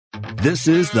This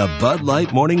is the Bud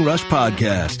Light Morning Rush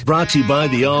Podcast, brought to you by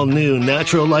the all-new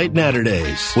Natural Light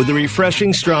Natterdays with a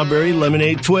refreshing strawberry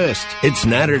lemonade twist. It's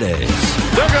Natterdays.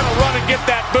 They're going to run and get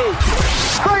that boot.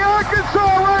 The Arkansas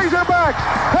Razorbacks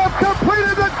have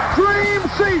completed the dream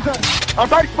season. A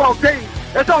baseball team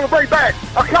that's on the way back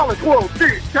a College World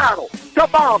Series title to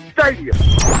Baum Stadium.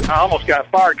 I almost got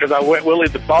fired because I went Willie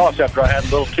the Boss after I had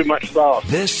a little too much sauce.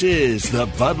 This is the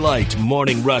Bud Light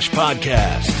Morning Rush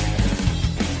Podcast.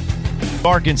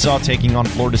 Arkansas taking on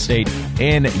Florida State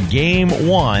in Game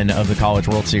 1 of the College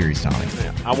World Series, Tommy.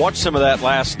 I watched some of that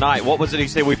last night. What was it he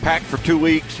said? We packed for 2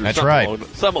 weeks? Or That's something right.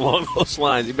 Something along those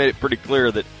lines. He made it pretty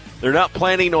clear that they're not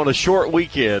planning on a short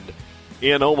weekend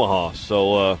in Omaha.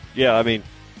 So,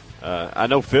 I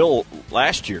know Phil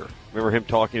last year, remember him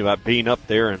talking about being up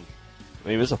there, and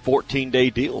it was a 14-day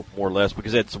deal, more or less,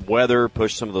 because they had some weather,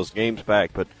 pushed some of those games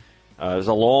back. But it was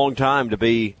a long time to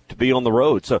be on the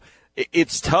road. So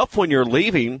it's tough when you're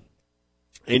leaving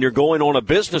and you're going on a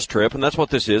business trip, and that's what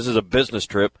this is a business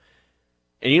trip,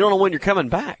 and you don't know when you're coming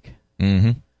back.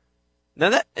 Mm-hmm.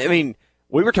 Now,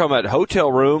 we were talking about hotel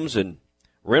rooms and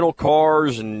rental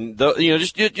cars and,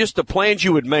 just the plans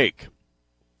you would make.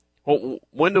 Well,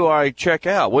 when do I check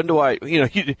out? When do I, you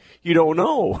don't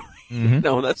know.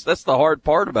 Mm-hmm. That's the hard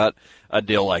part about a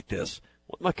deal like this.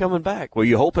 When am I coming back? Well,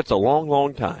 you hope it's a long,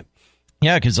 long time.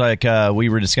 Yeah, because we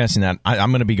were discussing that. I'm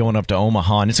going to be going up to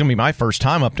Omaha, and it's going to be my first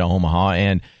time up to Omaha.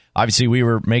 And obviously, we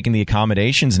were making the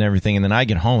accommodations and everything. And then I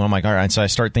get home, I'm like, all right. So I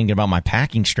start thinking about my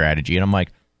packing strategy, and I'm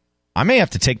like, I may have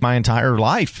to take my entire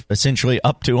life essentially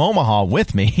up to Omaha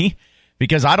with me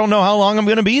because I don't know how long I'm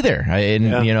going to be there. I'm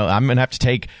going to have to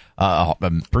take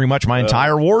pretty much my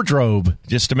entire wardrobe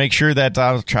just to make sure that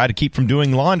I'll try to keep from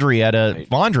doing laundry at a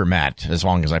laundromat as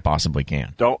long as I possibly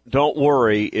can. Don't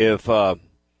worry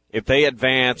if they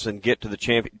advance and get to the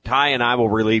champion. Ty and I will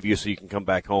relieve you so you can come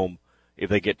back home if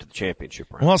they get to the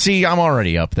championship round. Well, see, I'm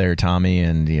already up there, Tommy,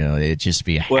 and it'd just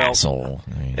be a hassle.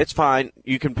 It's fine.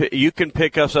 You can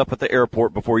pick us up at the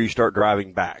airport before you start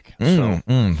driving back.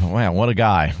 Wow, what a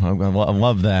guy! I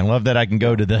love that. I love that I can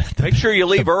go to the Make sure you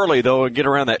leave early though and get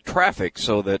around that traffic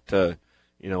so that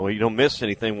you don't miss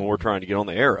anything when we're trying to get on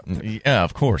the air up there. Yeah,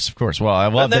 of course. Well, I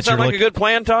love that. Sound like a good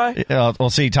plan, Ty? Yeah,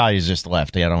 well, see, Ty is just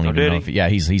left. I don't even know if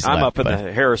he's I'm left, up in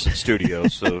the Harrison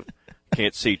studios, so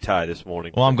can't see Ty this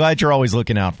morning. Well, I'm glad you're always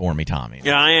looking out for me, Tommy.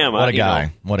 Yeah, I am. What a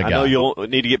guy. I know you'll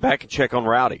need to get back and check on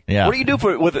Rowdy. Yeah. What do you do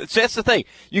with it? That's the thing.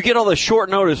 You get all this short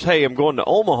notice, hey, I'm going to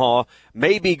Omaha,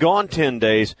 maybe gone 10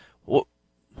 days. Well,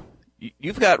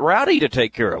 you've got Rowdy to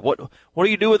take care of. What do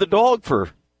you do with the dog for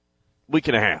week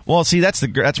and a half? Well, see, that's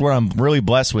where I'm really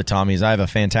blessed with Tommy is I have a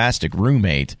fantastic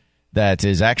roommate that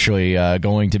is actually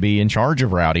going to be in charge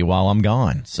of Rowdy while I'm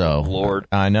gone. So, Lord,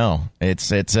 I know it's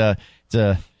a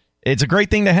great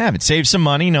thing to have. It saves some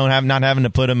money, not having to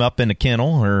put him up in a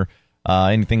kennel or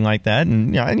anything like that.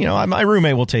 And my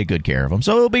roommate will take good care of him,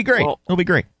 so it'll be great. It'll be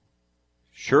great.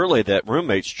 Surely that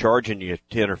roommate's charging you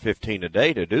 $10 or $15 a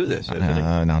day to do this, isn't he?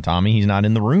 Now, Tommy, he's not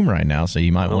in the room right now, so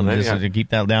you might want to just keep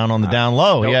that down on the down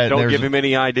low. Don't give him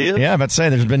any ideas. Yeah, I'm about to say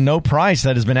there's been no price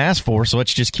that has been asked for, so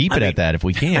let's just keep it at that if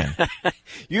we can.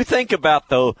 You think about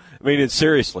though.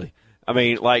 Seriously. I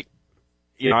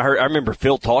remember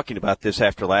Phil talking about this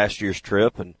after last year's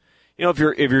trip, and if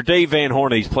you're Dave Van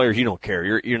Horn, these players, you don't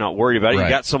care. You're not worried about it. Right. You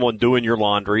got someone doing your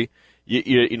laundry.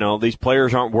 These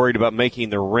players aren't worried about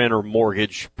making their rent or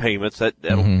mortgage payments.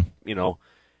 Dave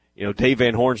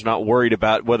Van Horn's not worried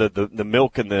about whether the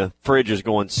milk in the fridge is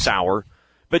going sour.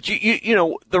 But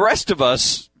the rest of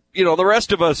us,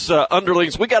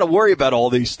 underlings, we got to worry about all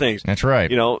these things. That's right.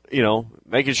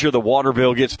 Making sure the water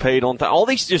bill gets paid on time. All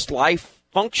these just life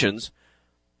functions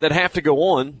that have to go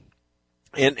on.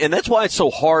 And that's why it's so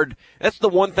hard. That's the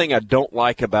one thing I don't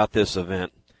like about this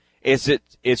event.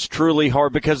 It's truly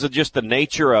hard because of just the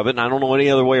nature of it, and I don't know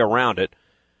any other way around it.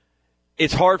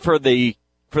 It's hard for the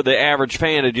average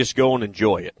fan to just go and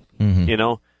enjoy it,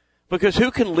 because who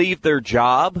can leave their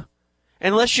job?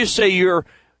 And let's just say you're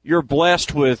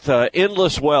blessed with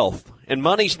endless wealth, and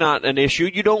money's not an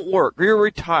issue. You don't work, you're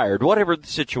retired, whatever the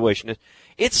situation is.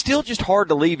 It's still just hard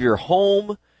to leave your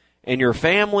home and your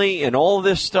family and all of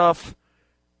this stuff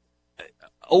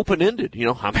open-ended.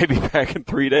 I may be back in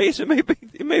 3 days. It may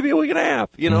be a week and a half.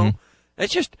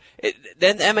 That's just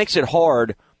that makes it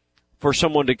hard for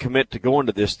someone to commit to going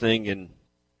to this thing in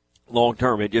long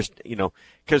term. It just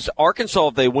because Arkansas,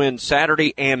 if they win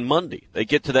Saturday and Monday, they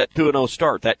get to that 2-0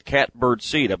 start, that catbird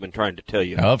seed I've been trying to tell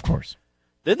you. Of course.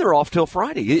 Then they're off till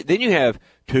Friday. Then you have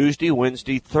Tuesday,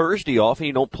 Wednesday, Thursday off, and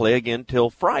you don't play again till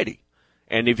Friday.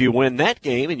 And if you win that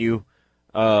game and you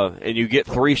get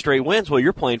 3 straight wins, well,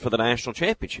 you're playing for the national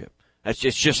championship. It's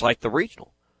just like the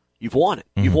regional. You've won it.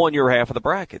 You've won your half of the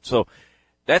bracket. So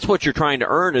that's what you're trying to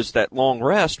earn is that long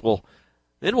rest. Well,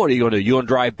 then what are you going to do? You going to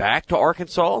drive back to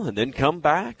Arkansas and then come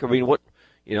back? I mean, what,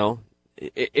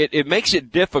 it makes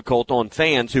it difficult on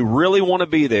fans who really want to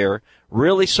be there,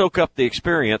 really soak up the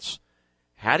experience.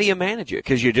 How do you manage it?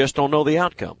 Because you just don't know the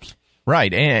outcomes.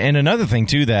 Right. And another thing,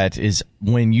 too, that is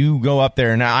when you go up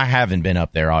there, and I haven't been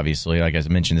up there, obviously. Like I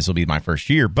mentioned, this will be my first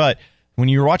year. But when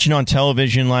you were watching on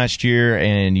television last year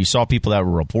and you saw people that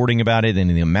were reporting about it and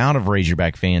the amount of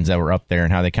Razorback fans that were up there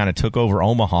and how they kind of took over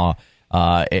Omaha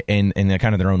in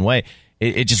kind of their own way,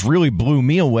 it just really blew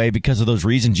me away because of those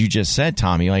reasons you just said,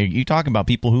 Tommy. Like, you talk about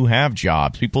people who have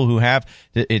jobs, people who have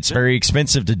 – it's very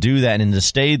expensive to do that and to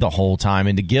stay the whole time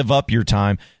and to give up your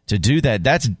time to do that.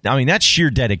 That's sheer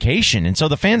dedication. And so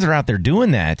the fans that are out there doing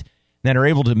that are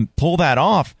able to pull that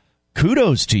off,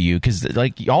 kudos to you, because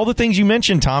like all the things you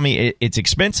mentioned, Tommy, it's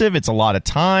expensive, it's a lot of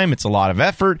time, it's a lot of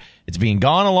effort, it's being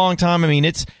gone a long time. I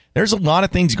mean, there's a lot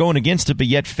of things going against it, but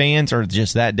yet fans are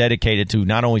just that dedicated to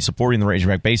not only supporting the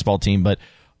Razorback baseball team, but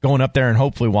going up there and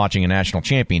hopefully watching a national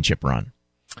championship run.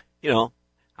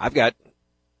 I've got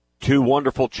 2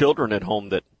 wonderful children at home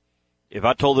that if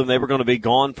I told them they were going to be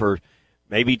gone for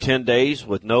maybe 10 days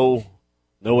with no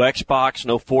Xbox,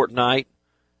 no Fortnite,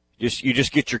 you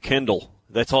just get your Kindle.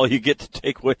 That's all you get to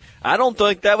take with. I don't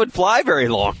think that would fly very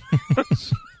long.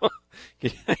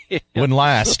 Wouldn't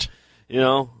last.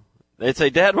 They'd say,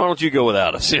 Dad, why don't you go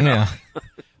without us? Yeah.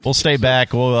 We'll stay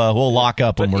back. We'll lock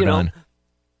up when we're done.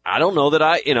 I don't know that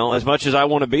as much as I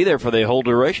want to be there for the whole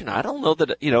duration, I don't know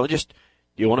that, just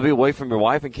you want to be away from your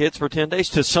wife and kids for 10 days.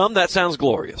 To some, that sounds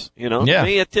glorious. Yeah. To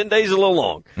me, 10 days is a little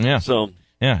long. Yeah. So.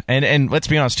 Yeah, and let's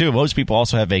be honest, too, most people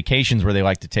also have vacations where they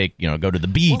like to take, go to the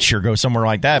beach or go somewhere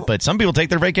like that, but some people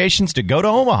take their vacations to go to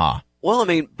Omaha. Well, I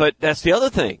mean, but that's the other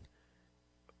thing.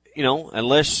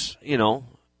 Unless,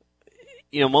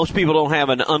 most people don't have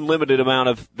an unlimited amount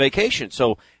of vacation,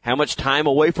 so how much time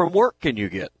away from work can you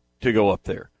get to go up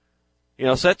there?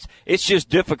 So it's just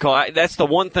difficult. That's the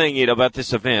one thing, about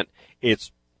this event.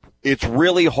 It's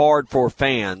really hard for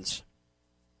fans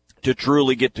to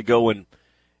truly get to go and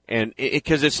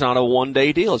because it's not a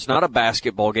one-day deal. It's not a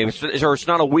basketball game. It's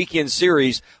not a weekend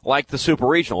series like the Super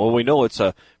Regional. Well, we know it's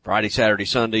a Friday, Saturday,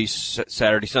 Sunday,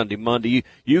 Saturday, Sunday, Monday.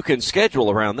 You can schedule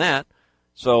around that.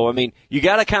 So, I mean, you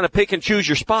got to kind of pick and choose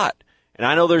your spot. And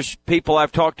I know there's people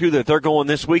I've talked to that they're going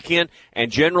this weekend,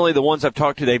 and generally the ones I've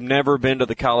talked to, they've never been to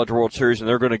the College World Series, and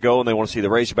they're going to go and they want to see the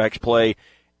Razorbacks play.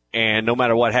 And no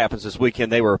matter what happens this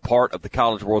weekend, they were a part of the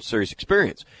College World Series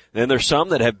experience. Then there's some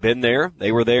that have been there.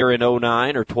 They were there in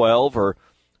 09 or 12 or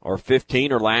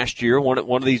 15 or last year. One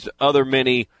of these other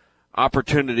many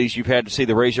opportunities you've had to see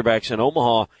the Razorbacks in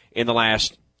Omaha in the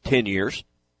last 10 years.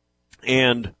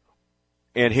 And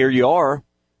here you are,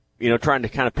 trying to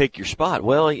kind of pick your spot.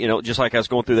 Well, just like I was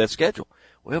going through that schedule.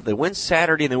 Well, if they win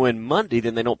Saturday and they win Monday,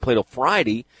 then they don't play till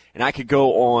Friday. And I could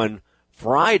go on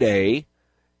Friday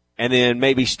and then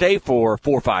maybe stay for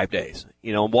 4 or 5 days,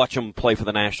 and watch them play for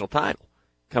the national title.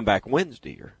 Come back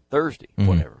Wednesday or Thursday,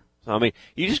 whatever. So, I mean,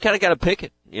 you just kind of got to pick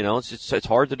it. It's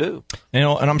hard to do. And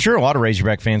I'm sure a lot of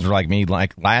Razorback fans were like me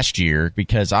like last year,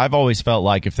 because I've always felt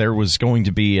like if there was going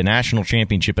to be a national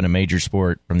championship in a major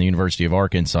sport from the University of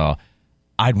Arkansas,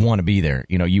 I'd want to be there.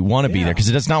 You want to be there because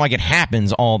it's not like it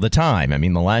happens all the time. I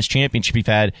mean, the last championship you've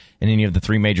had in any of the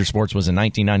 3 major sports was in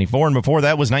 1994, and before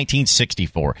that was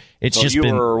 1964.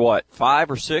 You were, what, 5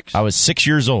 or 6? I was 6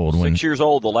 years old. 6 years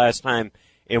old the last time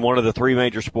in one of the 3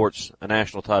 major sports a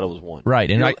national title was won. Right.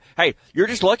 And you're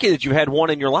just lucky that you had one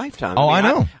in your lifetime. I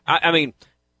know. I mean,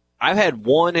 I've had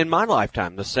one in my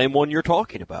lifetime, the same one you're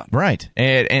talking about. Right.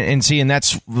 And see, and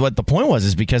that's what the point was,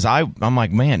 is because I'm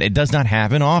like, man, it does not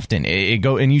happen often.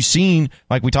 And you've seen,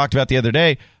 like we talked about the other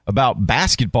day, about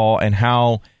basketball and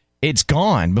how it's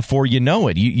gone before you know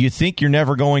it. You think you're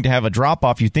never going to have a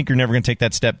drop-off. You think you're never going to take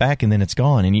that step back, and then it's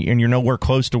gone, and you're nowhere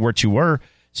close to what you were.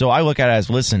 So I look at it as,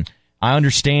 listen, I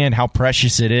understand how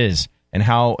precious it is and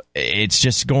how it's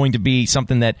just going to be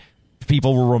something that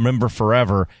people will remember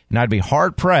forever, and I'd be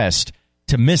hard-pressed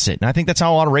to miss it. And I think that's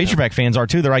how a lot of Razorback fans are,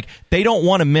 too. They're like, they don't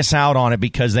want to miss out on it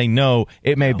because they know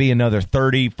it may be another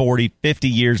 30, 40, 50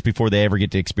 years before they ever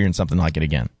get to experience something like it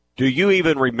again. Do you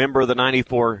even remember the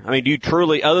 94? I mean, do you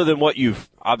truly, other than what you've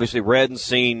obviously read and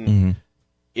seen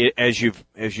as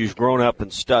you've grown up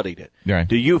and studied it, right,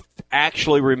 do you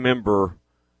actually remember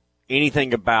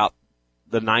anything about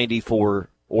the 94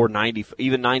 or 90,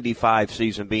 even 95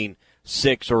 season being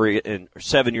 6 or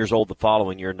 7 years old the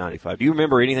following year in 95? Do you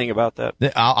remember anything about that?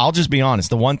 I'll just be honest.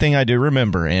 The one thing I do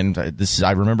remember, and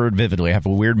I remember it vividly. I have a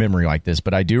weird memory like this,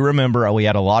 but I do remember we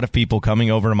had a lot of people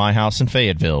coming over to my house in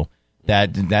Fayetteville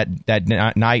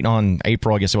that night on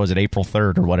April, I guess it was April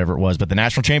 3rd or whatever it was, but the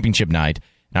national championship night.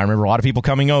 And I remember a lot of people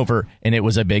coming over, and it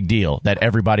was a big deal that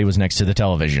everybody was next to the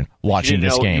television watching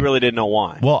this game. You really didn't know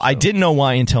why. Well, I didn't know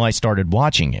why until I started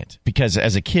watching it, because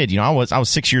as a kid, I was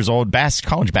 6 years old.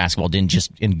 College basketball didn't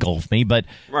just engulf me, but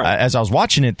as I was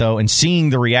watching it though, and seeing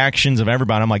the reactions of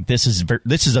everybody, I'm like, this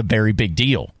is a very big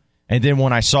deal. And then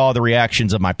when I saw the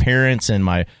reactions of my parents and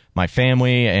my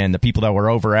family and the people that were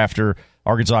over after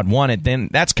Arkansas had won it, then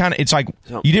that's kind of, it's like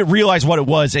you didn't realize what it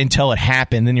was until it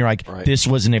happened. Then you're like, this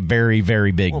wasn't a very,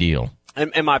 very big deal.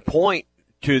 And my point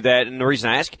to that, and the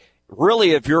reason I ask,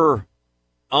 really, if you're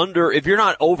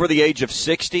not over the age of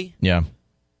 60,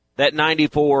 that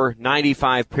 94,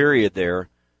 95 period there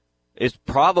is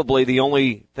probably the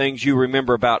only things you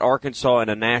remember about Arkansas in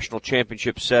a national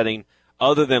championship setting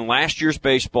other than last year's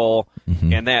baseball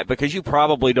and that, because you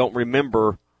probably don't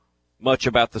remember much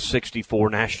about the 64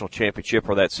 national championship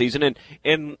or that season.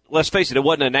 And let's face it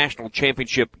wasn't a national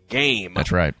championship game.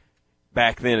 That's right.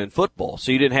 Back then in football.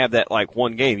 So you didn't have that like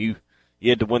one game. You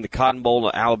had to win the Cotton Bowl.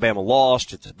 Alabama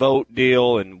lost. It's a vote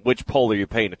deal, and which poll are you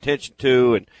paying attention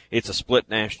to? And it's a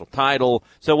split national title.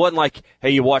 So it wasn't like,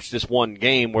 hey, you watched this one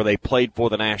game where they played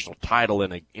for the national title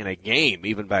in a game,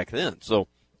 even back then. So,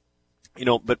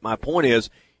 but my point is,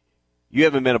 you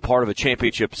haven't been a part of a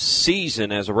championship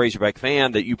season as a Razorback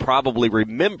fan that you probably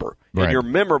remember in your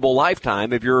memorable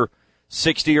lifetime if you're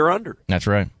 60 or under. That's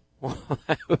right. Well,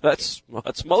 that's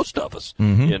most of us,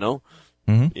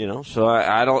 So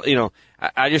I don't,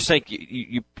 I just think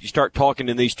you start talking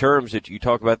in these terms that you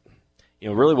talk about,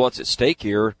 really what's at stake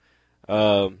here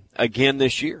again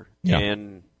this year. Yeah.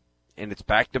 And it's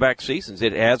back-to-back seasons.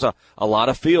 It has a lot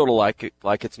of feel to like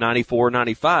it's 94,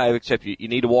 95, except you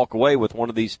need to walk away with one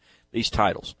of these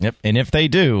titles. Yep, and if they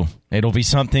do, it'll be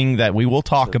something that we will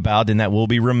talk about and that will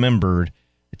be remembered.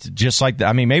 It's just like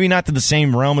maybe not to the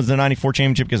same realm as the 94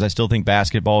 championship, because I still think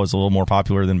basketball is a little more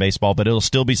popular than baseball, but it'll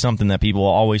still be something that people will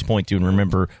always point to and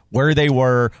remember where they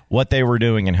were, what they were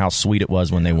doing, and how sweet it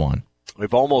was when they won.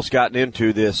 We've almost gotten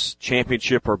into this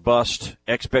championship or bust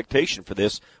expectation for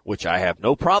this, which I have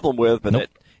no problem with, but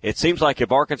it seems like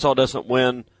if Arkansas doesn't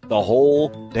win the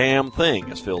whole damn thing,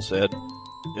 as Phil said,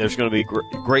 there's going to be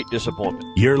great disappointment.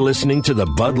 You're listening to the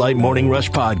Bud Light Morning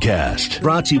Rush Podcast,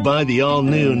 brought to you by the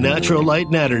all-new Natural Light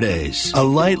Naturdays, a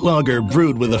light lager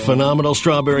brewed with a phenomenal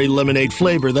strawberry lemonade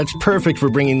flavor that's perfect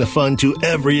for bringing the fun to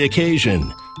every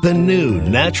occasion. The new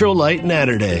Natural Light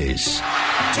Naturdays.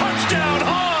 Touchdown,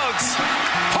 Hogs!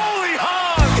 Holy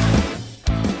hog!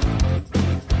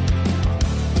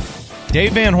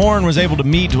 Dave Van Horn was able to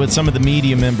meet with some of the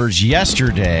media members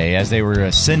yesterday as they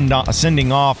were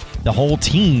sending off the whole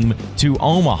team to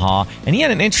Omaha, and he had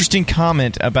an interesting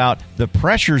comment about the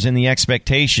pressures and the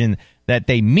expectation that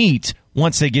they meet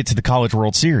once they get to the College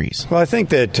World Series. Well, I think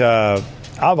that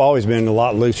I've always been a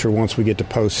lot looser once we get to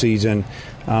postseason.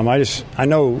 I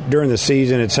know during the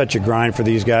season it's such a grind for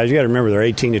these guys. You got to remember they're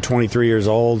 18 to 23 years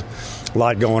old, a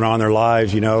lot going on in their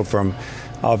lives, from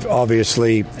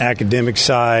obviously academic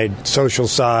side, social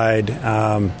side,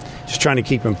 just trying to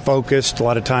keep them focused. A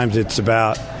lot of times it's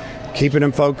about keeping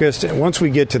them focused. And once we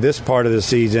get to this part of the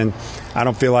season, I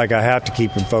don't feel like I have to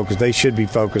keep them focused. They should be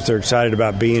focused. They're excited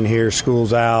about being here.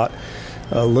 School's out.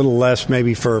 A little less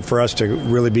maybe for us to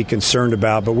really be concerned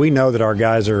about. But we know that our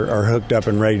guys are hooked up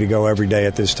and ready to go every day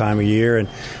at this time of year. And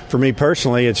for me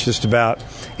personally, it's just about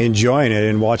enjoying it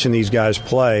and watching these guys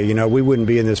play. We wouldn't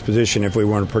be in this position if we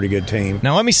weren't a pretty good team.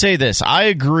 Now, let me say this. I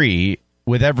agree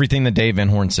with everything that Dave Van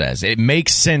Horn says. It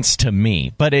makes sense to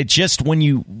me. But it just, when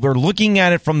you were looking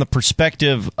at it from the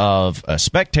perspective of a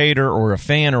spectator or a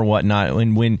fan or whatnot,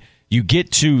 and when you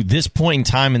get to this point in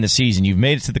time in the season, you've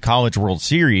made it to the College World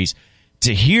Series,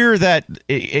 to hear that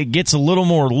it gets a little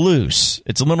more loose,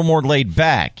 it's a little more laid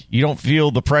back. You don't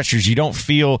feel the pressures. You don't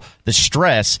feel the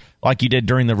stress like you did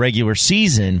during the regular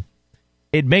season.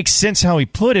 It makes sense how he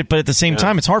put it, but at the same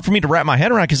time, it's hard for me to wrap my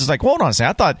head around, because it's like, hold on a second,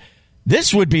 I thought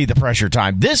this would be the pressure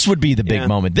time. This would be the big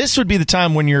moment. This would be the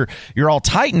time when you're all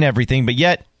tight and everything, but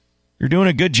yet you're doing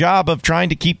a good job of trying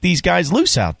to keep these guys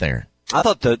loose out there. I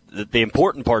thought the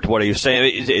important part to what he was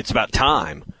saying is it's about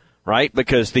time, right?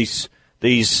 Because these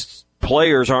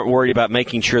players aren't worried about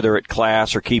making sure they're at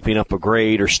class or keeping up a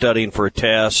grade or studying for a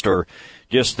test, or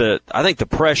just I think the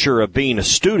pressure of being a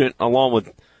student along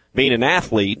with being an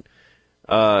athlete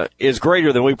is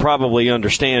greater than we probably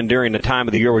understand during the time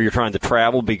of the year where you're trying to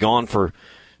travel, be gone for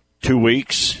 2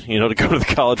 weeks, to go to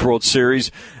the College World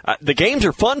Series. The games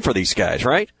are fun for these guys,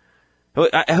 right?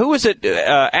 Who was it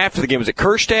after the game? Was it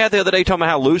Kerstad the other day talking about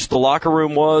how loose the locker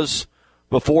room was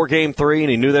before Game 3 and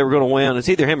he knew they were going to win? It's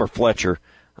either him or Fletcher.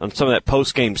 on some of that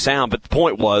post-game sound. But the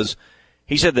point was,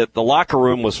 he said that the locker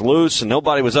room was loose and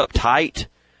nobody was uptight.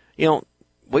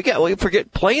 We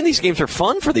forget playing these games are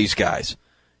fun for these guys.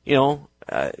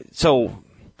 So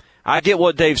I get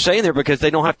what Dave's saying there because they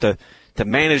don't have to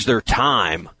manage their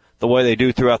time the way they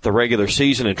do throughout the regular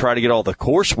season and try to get all the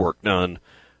coursework done,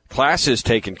 classes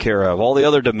taken care of, all the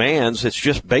other demands. It's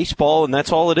just baseball, and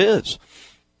that's all it is.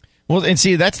 Well, and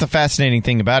see, that's the fascinating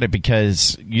thing about it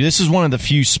because this is one of the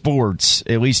few sports,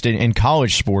 at least in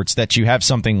college sports, that you have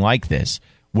something like this,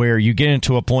 where you get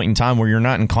into a point in time where you're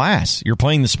not in class. You're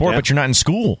playing the sport, but you're not in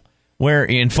school. Where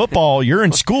in football, you're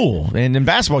in school, and in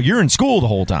basketball, you're in school the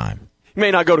whole time. You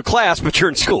may not go to class, but you're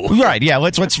in school. Right, yeah.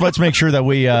 Let's make sure that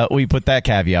we put that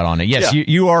caveat on it. Yes,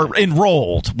 you are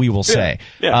enrolled, we will say.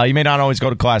 Yeah. You may not always go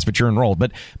to class, but you're enrolled.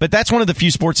 But that's one of the few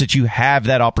sports that you have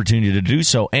that opportunity to do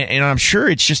so. And I'm sure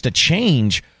it's just a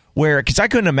change where, because I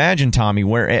couldn't imagine, Tommy,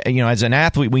 where, as an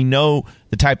athlete, we know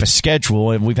the type of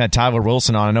schedule, and we've had Tyler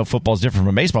Wilson on. I know football is different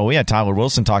from baseball. We had Tyler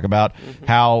Wilson talk about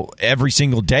how every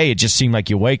single day it just seemed like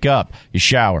you wake up, you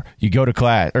shower, you go to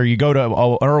class, or you go to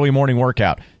an early morning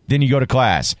workout, then you go to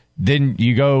class, then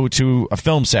you go to a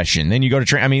film session, then you go to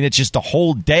train. I mean, it's just the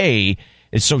whole day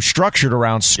is so structured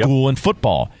around school and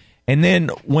football. And then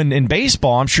when in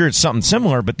baseball, I'm sure it's something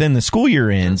similar, but then the school year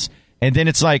ends, and then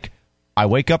it's like, I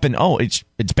wake up and, it's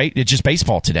just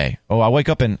baseball today. I wake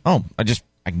up and,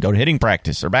 I can go to hitting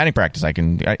practice or batting practice.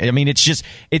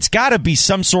 It's got to be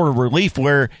some sort of relief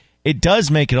where it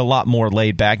does make it a lot more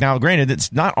laid back. Now, granted,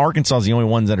 it's not Arkansas is the only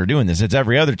ones that are doing this. It's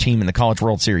every other team in the College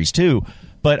World Series too.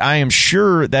 But I am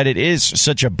sure that it is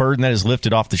such a burden that is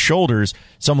lifted off the shoulders.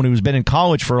 Someone who's been in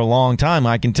college for a long time,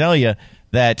 I can tell you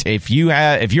that if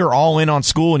you're all in on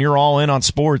school and you're all in on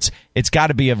sports, it's got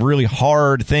to be a really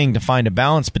hard thing to find a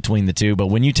balance between the two. But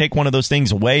when you take one of those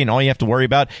things away and all you have to worry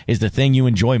about is the thing you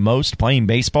enjoy most, playing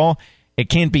baseball, it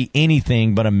can't be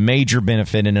anything but a major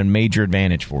benefit and a major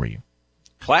advantage for you.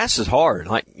 Class is hard,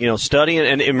 studying.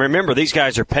 And remember, these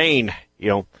guys are paying,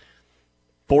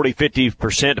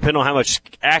 40-50%, depending on how much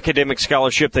academic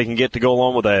scholarship they can get to go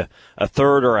along with a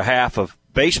third or a half of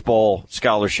baseball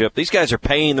scholarship. These guys are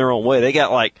paying their own way. They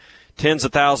got like tens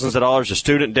of thousands of dollars of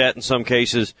student debt in some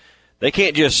cases. They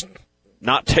can't just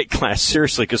not take class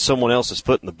seriously because someone else is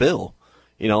footing the bill.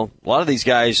 A lot of these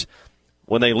guys,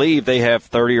 when they leave, they have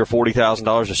 $30,000 or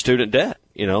 $40,000 of student debt.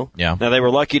 Yeah. Now they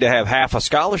were lucky to have half a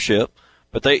scholarship,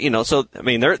 but they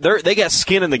got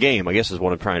skin in the game, I guess is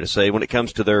what I'm trying to say when it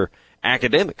comes to their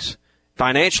academics.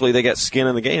 Financially, they got skin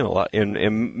in the game a lot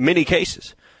in many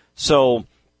cases. So,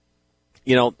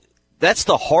 that's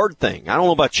the hard thing. I don't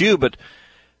know about you, but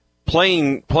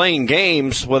playing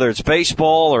games, whether it's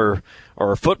baseball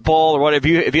or football or whatever,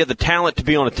 if you have the talent to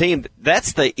be on a team,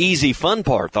 that's the easy, fun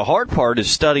part. The hard part is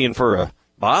studying for a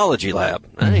biology lab.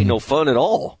 That ain't no fun at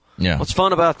all. Yeah. What's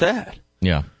fun about that?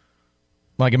 Yeah.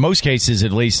 Like in most cases,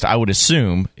 at least I would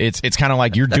assume it's kind of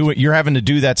like you're having to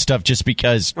do that stuff just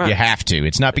because you have to.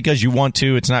 It's not because you want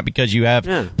to. It's not because you have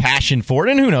passion for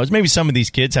it. And who knows? Maybe some of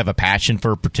these kids have a passion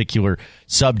for a particular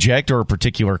subject or a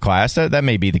particular class. That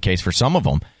may be the case for some of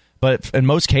them. But in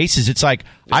most cases, it's like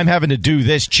I'm having to do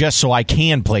this just so I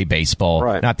can play baseball,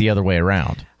 not the other way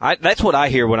around. That's what I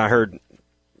hear when I heard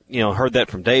that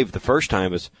from Dave the first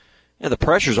time is the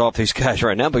pressure's off these guys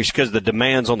right now because the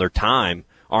demands on their time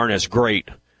aren't as great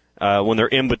when they're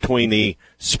in between the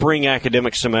spring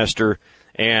academic semester,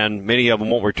 and many of them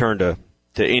won't return to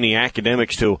any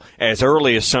academics till as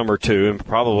early as summer too, and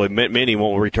probably many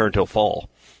won't return till fall.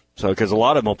 So because a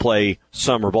lot of them will play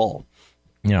summer ball.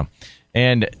 Yeah,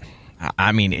 and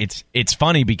I mean it's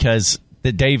funny because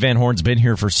Dave Van Horn's been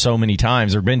here for so many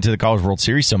times, or been to the College World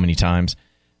Series so many times,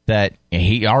 that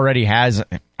he already has.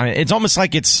 I mean, it's almost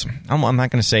like I'm not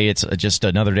going to say it's just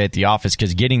another day at the office,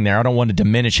 because getting there, I don't want to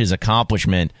diminish his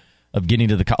accomplishment of getting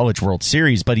to the College World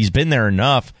Series, but he's been there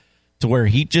enough to where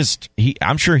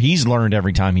I'm sure he's learned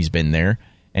every time he's been there,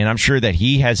 and I'm sure that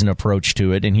he has an approach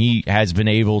to it, and he has been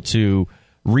able to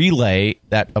relay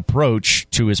that approach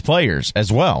to his players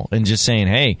as well, and just saying,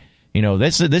 hey,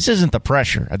 this isn't the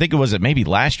pressure. I think maybe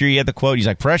last year he had the quote. He's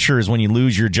like, pressure is when you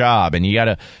lose your job and you got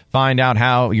to find out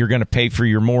how you're going to pay for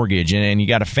your mortgage and you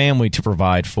got a family to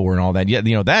provide for and all that.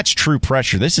 Yeah, that's true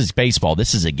pressure. This is baseball.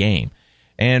 This is a game.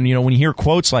 And when you hear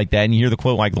quotes like that, and you hear the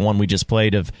quote like the one we just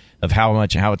played of how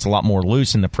it's a lot more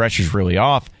loose and the pressure's really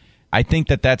off, I think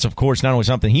that's of course not only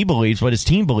something he believes, but his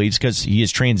team believes, because he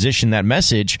has transitioned that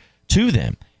message to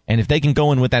them. And if they can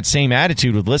go in with that same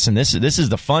attitude with, listen, this is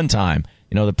the fun time.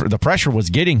 The pressure was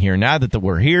getting here. Now that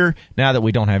we're here, now that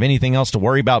we don't have anything else to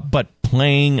worry about but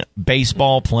playing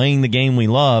baseball, playing the game we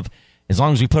love, as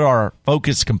long as we put our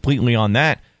focus completely on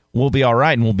that, we'll be all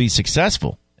right and we'll be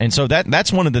successful. And so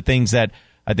that's one of the things that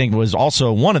I think was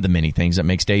also one of the many things that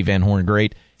makes Dave Van Horn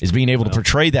great, is being able to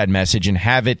portray that message and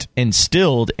have it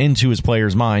instilled into his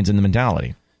players' minds and the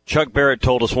mentality. Chuck Barrett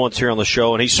told us once here on the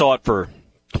show, and he saw it for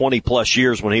 20-plus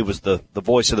years when he was the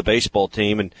voice of the baseball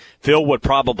team, and Phil would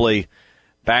probably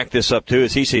back this up too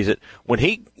as he sees it. When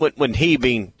he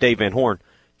being Dave Van Horn,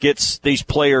 gets these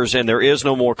players and there is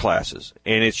no more classes,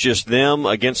 and it's just them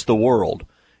against the world,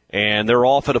 and they're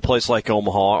off at a place like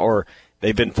Omaha, or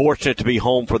they've been fortunate to be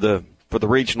home for the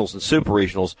regionals and super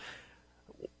regionals.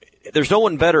 There's no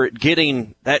one better at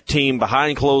getting that team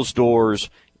behind closed doors,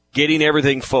 getting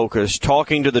everything focused,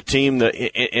 talking to the team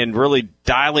and really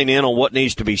dialing in on what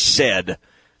needs to be said,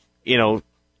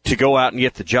 to go out and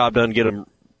get the job done, get them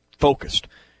focused.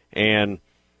 And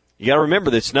you got to remember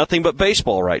that it's nothing but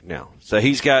baseball right now. So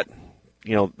he's got,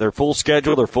 their full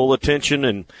schedule, their full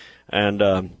attention, and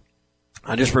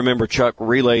I just remember Chuck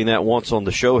relaying that once on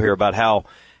the show here about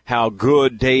how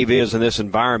good Dave is in this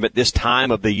environment, this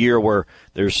time of the year where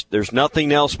there's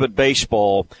nothing else but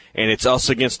baseball, and it's us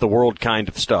against the world kind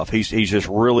of stuff. He's just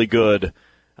really good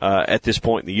at this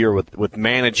point in the year with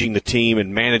managing the team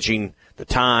and managing the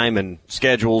time and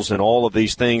schedules and all of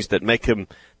these things that make him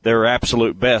their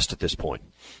absolute best at this point.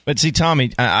 But see,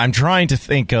 Tommy, I'm trying to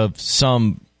think of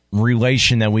some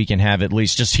relation that we can have, at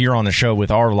least just here on the show, with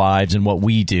our lives and what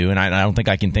we do, and I don't think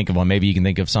I can think of one. Maybe you can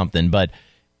think of something, but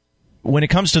when it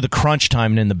comes to the crunch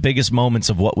time and in the biggest moments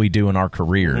of what we do in our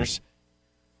careers,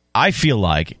 I feel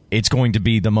like it's going to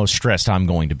be the most stressed I'm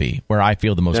going to be, where I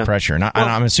feel the most pressure. And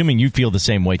I'm assuming you feel the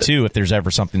same way, too, if there's ever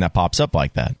something that pops up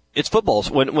like that. It's football.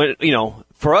 When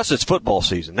for us, it's football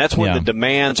season. That's when the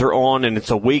demands are on, and it's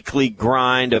a weekly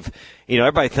grind of,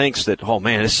 everybody thinks that, oh,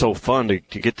 man, it's so fun to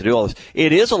get to do all this.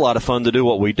 It is a lot of fun to do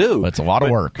what we do. But it's a lot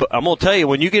of work. But I'm going to tell you,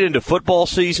 when you get into football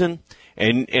season,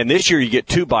 and this year you get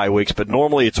 2 bye weeks, but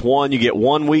normally it's one. You get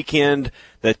one weekend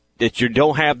that you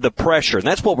don't have the pressure. And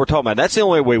that's what we're talking about. That's the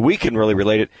only way we can really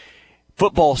relate it.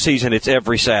 Football season, it's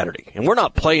every Saturday. And we're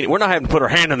not playing, we're not having to put our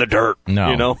hand in the dirt.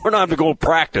 No. We're not having to go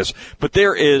practice. But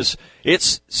it's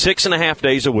 6.5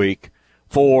 days a week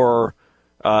for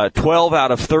 12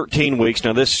 out of 13 weeks.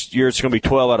 Now this year it's going to be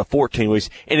 12 out of 14 weeks.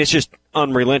 And it's just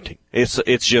unrelenting.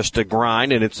 It's just a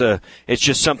grind, and it's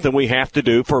just something we have to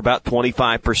do for about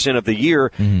 25% of the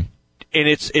year. Mm-hmm. And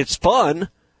it's fun,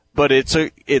 but it's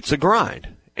a grind.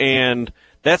 And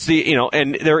that's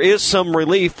and there is some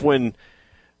relief when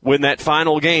that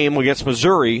final game against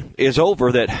Missouri is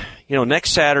over, that,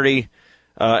 next Saturday,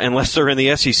 unless they're in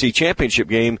the SEC championship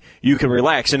game, you can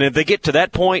relax. And if they get to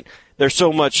that point, there's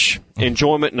so much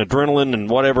enjoyment and adrenaline and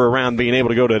whatever around being able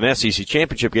to go to an SEC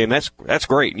championship game. That's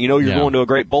great. You're going to a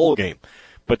great bowl game.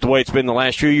 But the way it's been the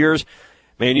last few years,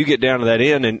 man, you get down to that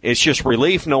end, and it's just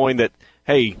relief knowing that,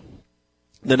 hey,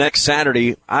 the next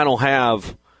Saturday I don't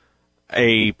have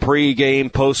a pre-game,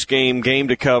 post-game game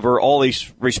to cover, all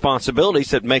these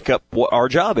responsibilities that make up what our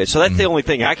job is. So that's the only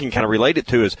thing I can kind of relate it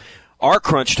to, is our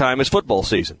crunch time is football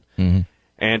season. Mm-hmm.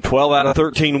 And 12 out of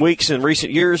 13 weeks in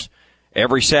recent years,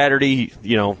 every Saturday,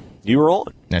 you were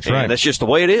on. That's right. And that's just the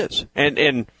way it is.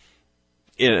 And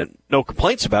no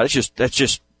complaints about it. That's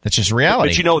just reality.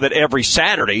 But you know that every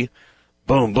Saturday,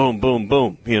 boom, boom, boom,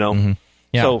 boom, Mm-hmm.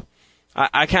 Yeah. So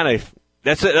I kind of,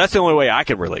 that's the only way I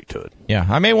can relate to it. Yeah.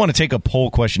 I may want to take a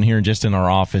poll question here just in our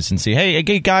office and see, hey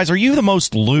guys, are you the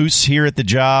most loose here at the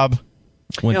job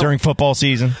during football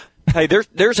season? Hey,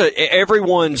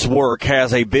 everyone's work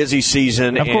has a busy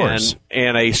season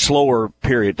and a slower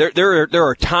period. There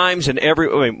are times in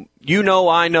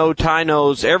I know, Ty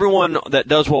knows, everyone that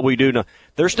does what we do know,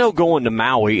 there's no going to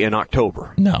Maui in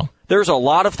October. No. There's a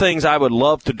lot of things I would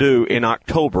love to do in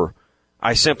October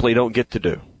I simply don't get to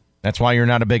do. That's why you're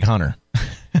not a big hunter.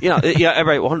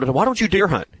 Everybody wonders, why don't you deer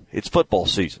hunt? It's football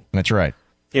season. That's right.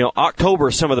 October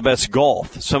is some of the best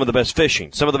golf, some of the best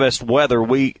fishing, some of the best weather.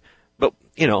 But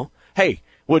hey,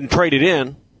 wouldn't trade it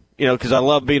in, because I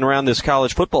love being around this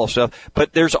college football stuff.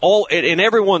 But there's in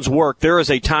everyone's work, there is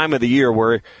a time of the year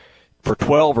where for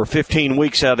 12 or 15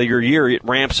 weeks out of your year, it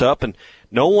ramps up, and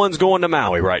no one's going to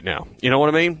Maui right now. You know what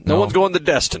I mean? No one's going to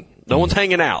Destin. No one's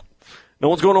hanging out. No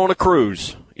one's going on a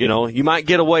cruise. You might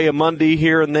get away a Monday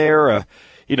here and there,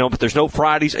 but there's no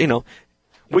Fridays.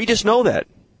 We just know that.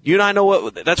 You and I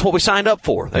know that's what we signed up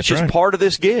for. That's just right. Part of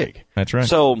this gig. That's right.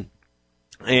 So,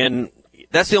 and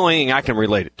that's the only thing I can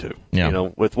relate it to,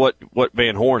 with what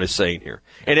Van Horn is saying here.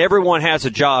 And everyone has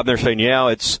a job. They're saying,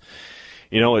 it's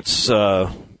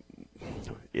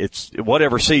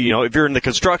whatever. See, if you're in the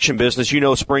construction business,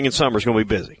 spring and summer is going to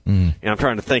be busy. And I'm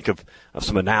trying to think of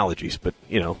some analogies, but,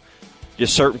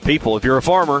 just certain people. If you're a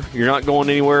farmer, you're not going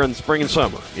anywhere in spring and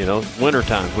summer. Winter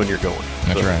times when you're going.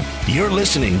 That's right. You're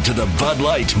listening to the Bud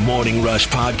Light Morning Rush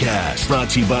Podcast,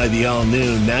 brought to you by the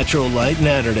all-new Natural Light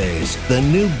Naturdays, the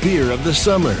new beer of the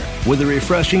summer, with a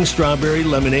refreshing strawberry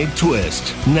lemonade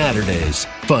twist. Naturdays,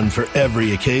 fun for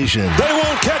every occasion. They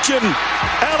won't catch him.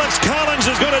 Alex Collins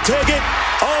is going to take it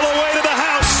all the way to the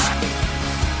house.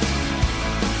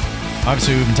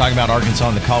 Obviously, we've been talking about Arkansas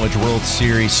in the College World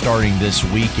Series starting this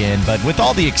weekend, but with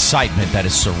all the excitement that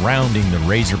is surrounding the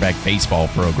Razorback baseball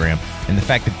program and the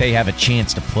fact that they have a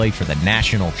chance to play for the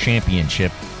national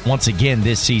championship once again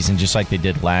this season, just like they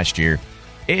did last year,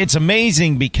 it's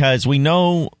amazing because we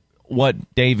know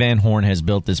what Dave Van Horn has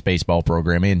built this baseball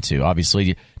program into.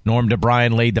 Obviously, Norm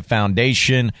DeBryan laid the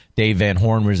foundation. Dave Van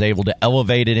Horn was able to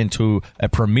elevate it into a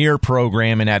premier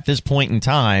program, and at this point in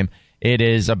time, it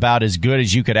is about as good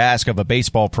as you could ask of a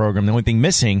baseball program. The only thing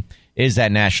missing is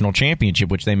that national championship,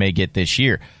 which they may get this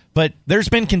year. But there's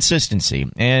been consistency,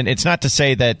 and it's not to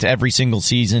say that every single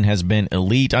season has been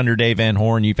elite under Dave Van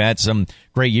Horn. You've had some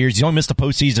great years. He's only missed a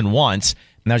postseason once,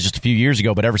 and that was just a few years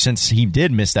ago. But ever since he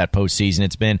did miss that postseason,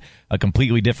 it's been a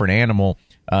completely different animal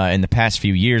in the past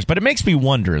few years. But it makes me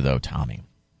wonder, though, Tommy.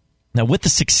 Now, with the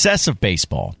success of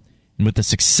baseball and with the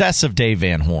success of Dave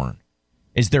Van Horn,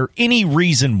 is there any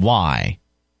reason why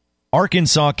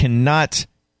Arkansas cannot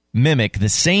mimic the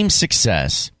same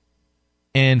success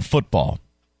in football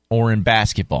or in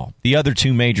basketball, the other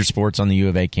two major sports on the U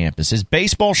of A campus? Is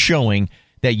baseball showing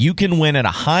that you can win at a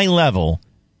high level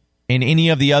in any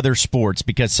of the other sports?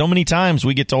 Because so many times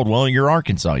we get told, well, you're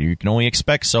Arkansas. You can only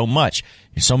expect so much.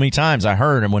 So many times I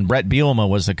heard, and when Brett Bielema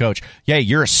was the coach, yeah,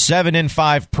 you're a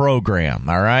 7-5 program,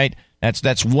 all right?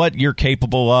 That's what you're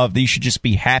capable of. You should just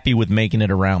be happy with making it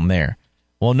around there.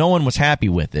 Well, no one was happy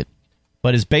with it.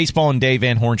 But is baseball and Dave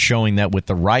Van Horn showing that with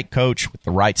the right coach, with the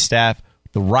right staff,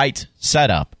 the right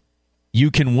setup,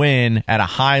 you can win at a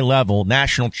high level,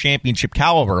 national championship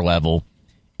caliber level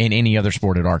in any other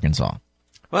sport at Arkansas?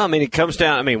 Well, I mean, it comes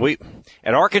down,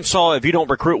 at Arkansas, if you don't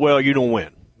recruit well, you don't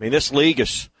win. This league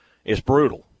is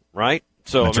brutal, right?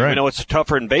 So, That's right. We know it's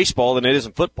tougher in baseball than it is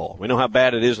in football. We know how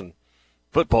bad it is in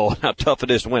football and how tough it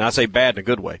is to win. I say bad in a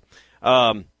good way.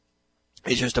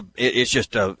 It's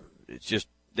just the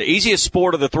easiest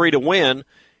sport of the three to win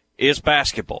is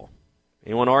basketball.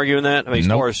 Anyone arguing that? As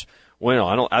far as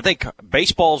I think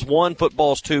baseball's 1,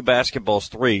 football's 2, basketball's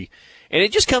 3. And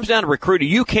it just comes down to recruiting.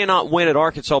 You cannot win at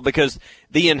Arkansas because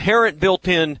the inherent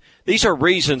built-in, these are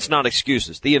reasons, not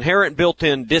excuses. The inherent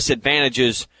built-in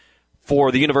disadvantages for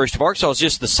the University of Arkansas is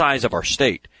just the size of our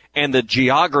state and the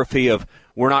geography of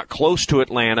we're not close to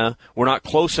Atlanta. We're not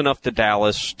close enough to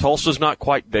Dallas. Tulsa's not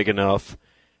quite big enough.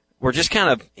 We're just kind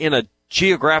of in a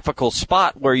geographical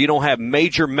spot where you don't have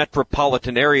major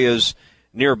metropolitan areas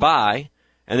nearby,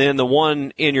 and then the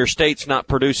one in your state's not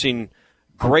producing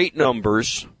great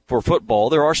numbers for football.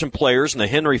 There are some players, and the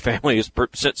Henry family has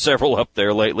sent several up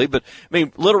there lately, but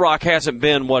Little Rock hasn't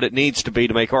been what it needs to be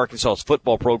to make Arkansas's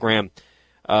football program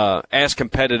as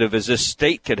competitive as this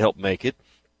state could help make it.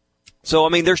 So,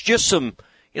 there's just some,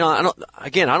 I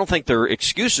don't think they're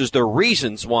excuses. They're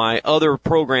reasons why other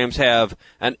programs have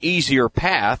an easier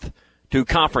path to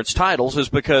conference titles is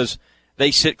because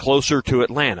they sit closer to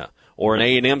Atlanta, or in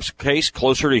A&M's case,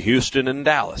 closer to Houston and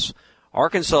Dallas.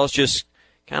 Arkansas is just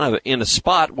kind of in a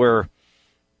spot where,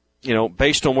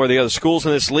 based on where the other schools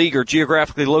in this league are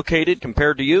geographically located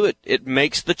compared to you, it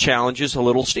makes the challenges a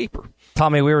little steeper.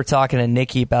 Tommy, we were talking to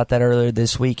Nikki about that earlier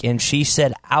this week, and she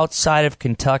said outside of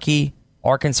Kentucky,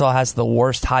 Arkansas has the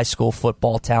worst high school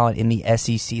football talent in the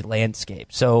SEC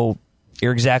landscape. So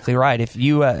you're exactly right. If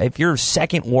you're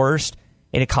second worst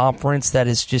in a conference that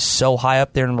is just so high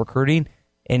up there in recruiting,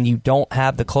 and you don't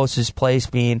have the closest place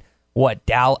being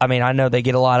Dallas. I know they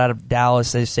get a lot out of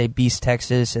Dallas. They say Beast,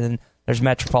 Texas, and there's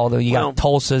Metropolitan. You got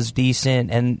Tulsa's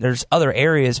decent, and there's other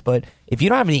areas. But if you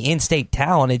don't have any in-state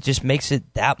talent, it just makes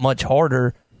it that much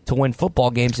harder to win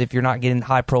football games if you're not getting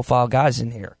high-profile guys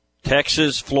in here.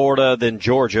 Texas, Florida, then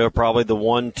Georgia, probably the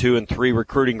 1, 2, and 3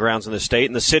 recruiting grounds in the state.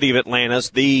 And the city of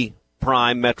Atlanta's the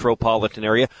prime metropolitan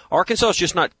area. Arkansas is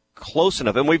just not close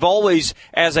enough. And we've always,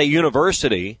 as a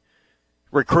university,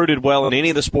 recruited well in any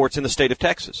of the sports in the state of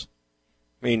Texas.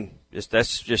 And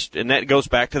that goes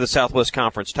back to the Southwest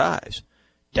Conference ties.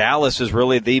 Dallas is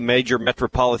really the major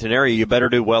metropolitan area you better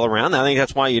do well around. I think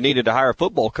that's why you needed to hire a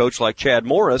football coach like Chad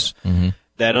Morris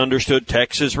that understood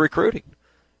Texas recruiting.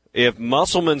 If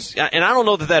Musselman's, and I don't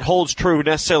know that holds true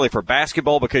necessarily for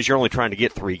basketball because you're only trying to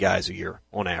get 3 guys a year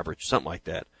on average, something like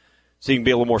that. So you can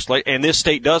be a little more select. And this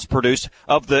state does produce,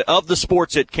 of the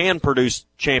sports it can produce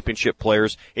championship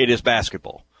players, it is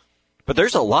basketball. But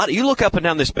there's a lot. You look up and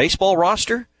down this baseball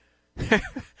roster, there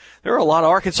are a lot of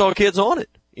Arkansas kids on it,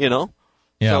 Yeah.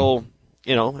 So,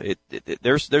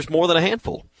 there's more than a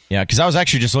handful. Yeah, because I was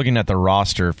actually just looking at the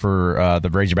roster for the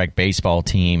Razorback baseball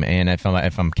team, and if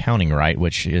I'm counting right,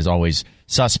 which is always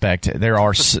suspect, there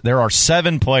are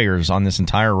 7 players on this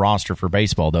entire roster for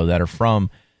baseball, though, that are from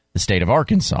the state of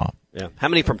Arkansas. Yeah. How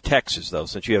many from Texas, though,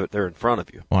 since you have it there in front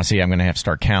of you? Well, see, I'm going to have to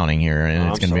start counting here, and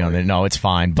it's going to be on there. No, it's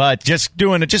fine. But just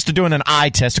doing an eye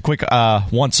test, a quick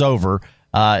once-over,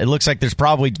 it looks like there's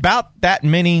probably about that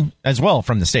many as well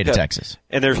from the state of Texas.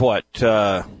 And there's what,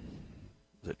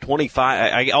 25?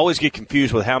 I always get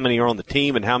confused with how many are on the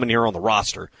team and how many are on the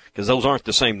roster, because those aren't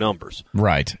the same numbers.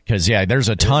 Right, because, there's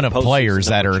a ton of players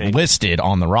that are listed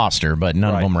on the roster, but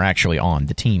none of them are actually on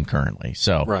the team currently.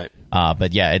 So, right.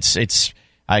 But, yeah,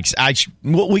 I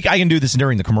can do this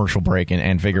during the commercial break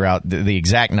and figure out the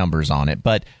exact numbers on it.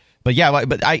 But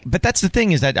that's the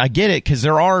thing, is that I get it, because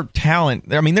there are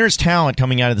talent. I mean, there's talent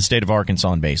coming out of the state of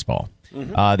Arkansas in baseball.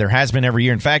 Mm-hmm. There has been every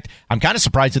year. In fact, I'm kind of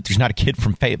surprised that there's not a kid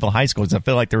from Fayetteville High School, because I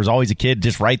feel like there was always a kid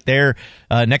just right there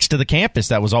next to the campus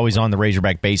that was always on the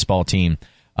Razorback baseball team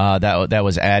that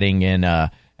was adding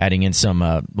in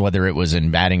some, whether it was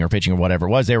in batting or pitching or whatever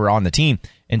it was, they were on the team.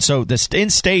 And so the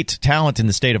in-state talent in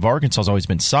the state of Arkansas has always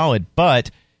been solid,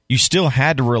 but you still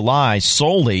had to rely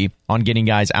solely on getting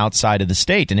guys outside of the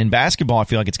state. And in basketball, I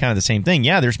feel like it's kind of the same thing.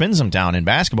 Yeah, there's been some talent in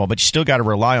basketball, but you still got to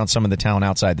rely on some of the talent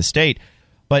outside the state.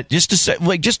 But just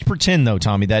to pretend, though,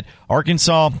 Tommy, that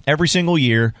Arkansas every single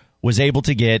year was able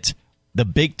to get the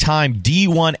big-time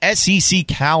D1 SEC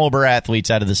caliber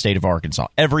athletes out of the state of Arkansas.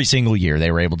 Every single year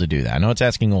they were able to do that. I know it's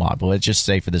asking a lot, but let's just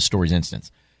say for this story's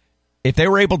instance, if they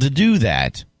were able to do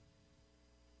that,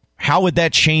 how would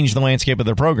that change the landscape of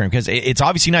their program? Because it's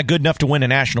obviously not good enough to win a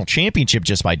national championship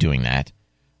just by doing that.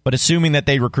 But assuming that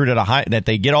they recruited that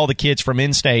they get all the kids from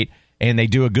in-state and they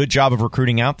do a good job of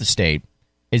recruiting out the state,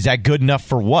 is that good enough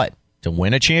for what? To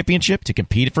win a championship? To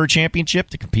compete for a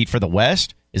championship? To compete for the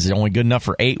West? Is it only good enough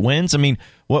for 8 wins? I mean,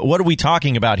 what are we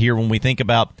talking about here when we think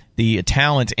about the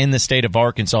talent in the state of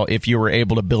Arkansas if you were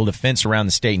able to build a fence around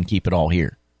the state and keep it all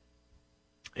here?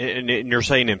 And you're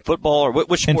saying in football, or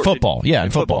which sport? In football, yeah,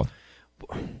 in football.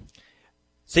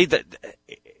 See, that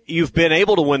you've been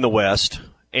able to win the West,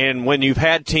 and when you've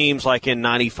had teams like in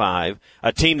 '95,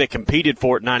 a team that competed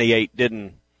for it in '98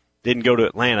 didn't go to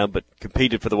Atlanta, but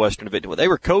competed for the Western Division. They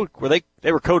were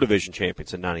co-division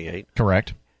champions in '98.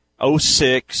 Correct.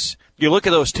 06. You look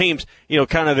at those teams,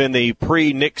 kind of in the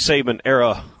pre-Nick Saban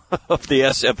era of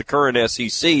the current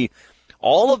SEC.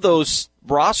 All of those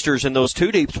rosters in those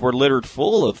two deeps were littered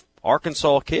full of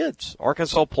Arkansas kids,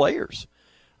 Arkansas players.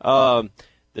 The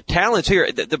talent's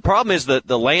here. The problem is that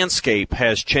the landscape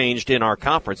has changed in our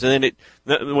conference. And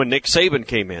then when Nick Saban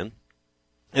came in,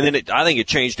 and then I think it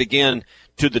changed again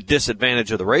to the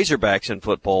disadvantage of the Razorbacks in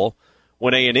football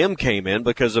when A&M came in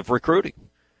because of recruiting.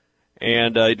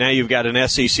 And now you've got an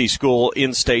SEC school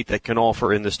in-state that can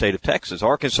offer in the state of Texas.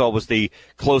 Arkansas was the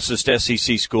closest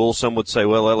SEC school. Some would say,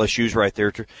 well, LSU's right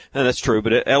there. And that's true,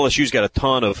 but LSU's got a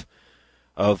ton of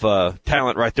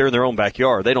talent right there in their own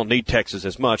backyard. They don't need Texas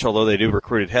as much, although they do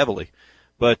recruit it heavily.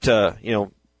 But,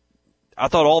 I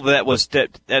thought all of that was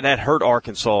that hurt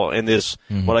Arkansas in this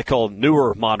what I call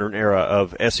newer modern era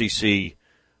of SEC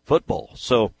football.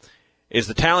 So is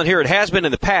the talent here? It has been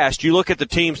in the past. You look at the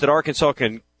teams that Arkansas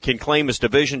can claim as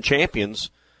division champions,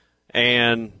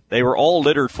 and they were all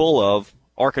littered full of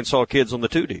Arkansas kids on the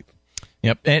two deep.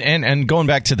 Yep, and going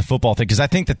back to the football thing, because I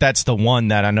think that's the one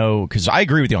that I know, because I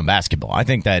agree with you on basketball. I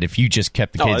think that if you just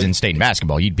kept the kids in state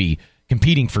basketball, you'd be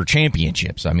competing for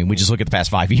championships. I mean, we just look at the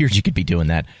past 5 years, you could be doing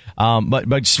that. But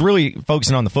just really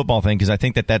focusing on the football thing, because I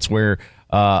think that's where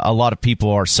a lot of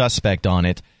people are suspect on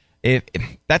it.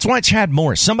 That's why Chad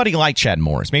Morris, somebody like Chad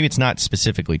Morris, maybe it's not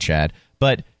specifically Chad,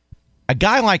 but a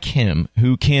guy like him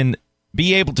who can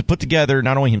be able to put together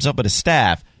not only himself but a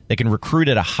staff that can recruit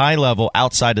at a high level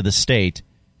outside of the state,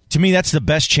 to me that's the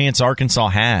best chance Arkansas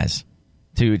has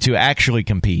to actually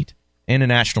compete in a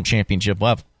national championship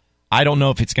level. I don't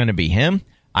know if it's going to be him.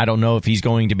 I don't know if he's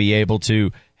going to be able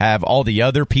to have all the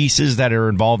other pieces that are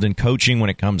involved in coaching when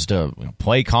it comes to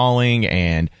play calling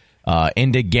and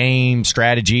end-of-game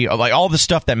strategy, like all the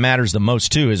stuff that matters the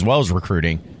most too, as well as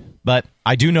recruiting. But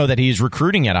I do know that he's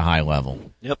recruiting at a high level.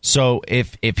 Yep. So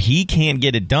if he can't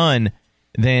get it done,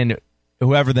 then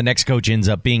whoever the next coach ends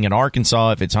up being in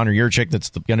Arkansas, if it's Hunter Yurchik that's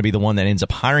going to be the one that ends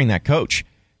up hiring that coach,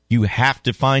 you have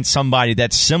to find somebody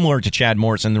that's similar to Chad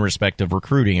Morris in the respect of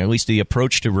recruiting, at least the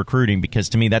approach to recruiting, because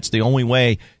to me that's the only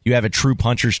way you have a true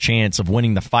puncher's chance of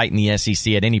winning the fight in the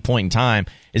SEC at any point in time,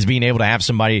 is being able to have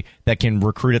somebody that can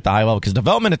recruit at the high level, because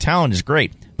development of talent is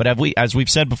great. But as we've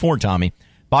said before, Tommy,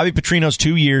 Bobby Petrino's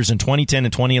 2 years in 2010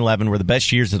 and 2011 were the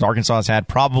best years that Arkansas has had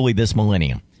probably this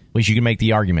millennium. At least you can make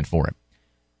the argument for it.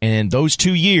 And those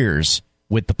 2 years,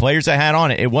 with the players that had on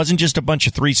it, it wasn't just a bunch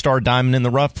of 3-star diamond in the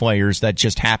rough players that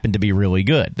just happened to be really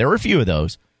good. There were a few of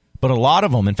those, but a lot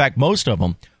of them, in fact, most of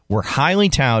them, were highly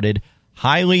touted,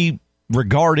 highly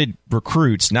regarded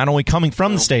recruits, not only coming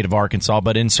from the state of Arkansas,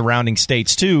 but in surrounding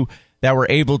states too, that were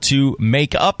able to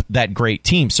make up that great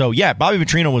team. So, yeah, Bobby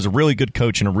Petrino was a really good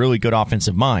coach and a really good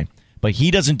offensive mind, but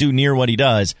he doesn't do near what he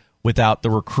does without the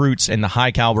recruits and the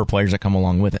high-caliber players that come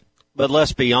along with it. But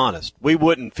let's be honest, we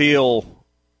wouldn't feel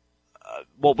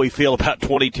what we feel about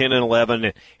 2010 and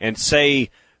 11 and say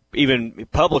even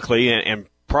publicly and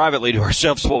privately to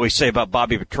ourselves what we say about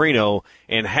Bobby Petrino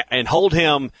and hold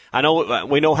him. I know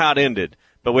we know how it ended,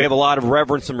 but we have a lot of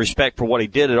reverence and respect for what he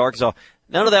did at Arkansas.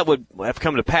 None of that would have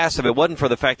come to pass if it wasn't for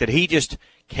the fact that he just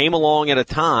came along at a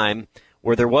time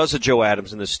where there was a Joe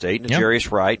Adams in the state, and a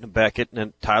Jarius Wright, and a Beckett,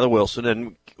 and Tyler Wilson,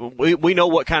 and we know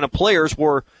what kind of players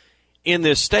were in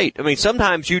this state. I mean,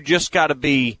 sometimes you just got to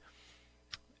be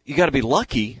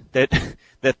lucky that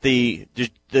the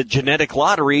genetic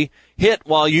lottery hit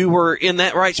while you were in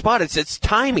that right spot. It's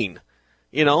timing,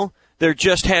 you know. There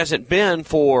just hasn't been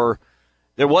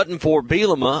there wasn't for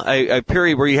Bielema a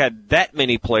period where you had that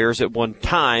many players at one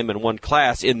time and one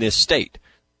class in this state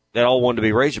that all wanted to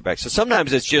be Razorbacks. So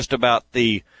sometimes it's just about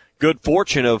the good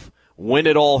fortune of when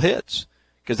it all hits,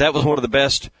 because that was one of the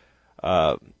best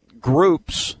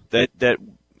groups that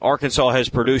Arkansas has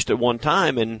produced at one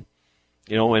time in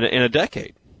a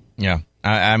decade. Yeah.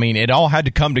 I mean, it all had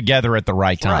to come together at the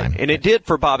right time. Right. And it did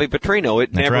for Bobby Petrino.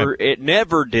 It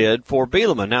never did for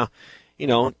Bielema. Now,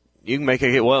 you can make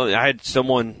I had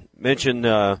someone mention,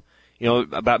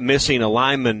 about missing a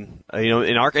lineman,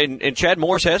 and Chad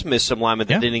Morris has missed some linemen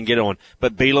that didn't get on.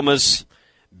 But Bielema's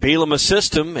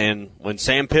system, and when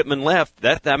Sam Pittman left,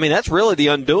 that's really the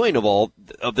undoing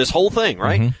of this whole thing,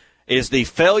 right? Mm-hmm. Is the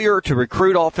failure to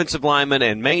recruit offensive linemen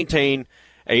and maintain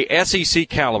a SEC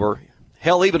caliber,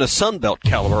 hell, even a Sun Belt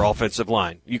caliber offensive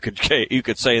line, you could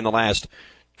say in the last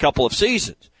couple of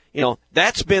seasons.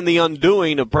 That's been the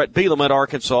undoing of Brett Bielema at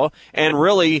Arkansas, and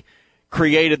really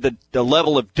created the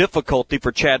level of difficulty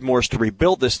for Chad Morris to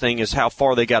rebuild this thing, is how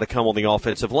far they got to come on the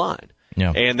offensive line.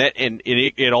 Yeah. And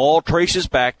it all traces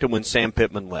back to when Sam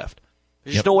Pittman left.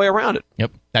 There's just no way around it.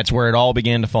 Yep. That's where it all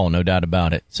began to fall, no doubt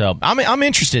about it. So I'm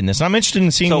interested in this. I'm interested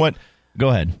in seeing what – go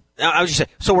ahead. I was just saying,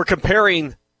 so we're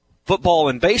comparing football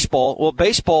and baseball. Well,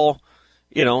 baseball,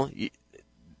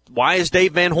 why is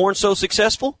Dave Van Horn so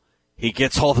successful? He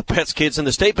gets all the best kids in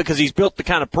the state because he's built the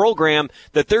kind of program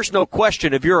that there's no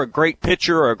question, if you're a great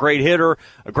pitcher or a great hitter,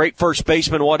 a great first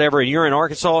baseman, whatever, and you're in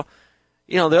Arkansas,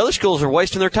 the other schools are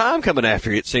wasting their time coming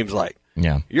after you, it seems like.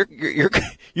 Yeah.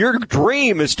 Your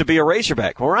dream is to be a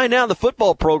Razorback. Well, right now the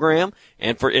football program,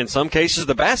 and in some cases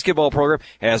the basketball program,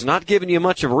 has not given you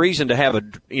much of a reason to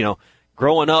have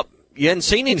growing up, you hadn't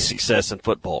seen any success in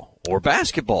football or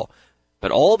basketball.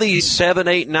 But all these 7,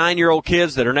 8, 9-year-old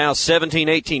kids that are now 17,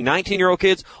 18, 19-year-old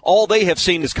kids, all they have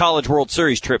seen is College World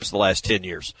Series trips the last 10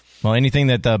 years. Well, anything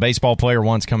that the baseball player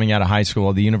wants coming out of high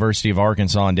school, the University of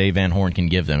Arkansas and Dave Van Horn can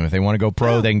give them. If they want to go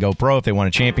pro, they can go pro. If they want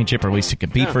a championship, or at least to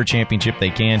compete for a championship, they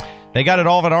can. They got it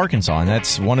all at Arkansas, and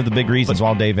that's one of the big reasons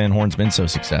why Dave Van Horn's been so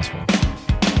successful.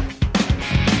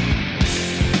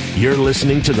 You're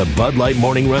listening to the Bud Light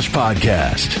Morning Rush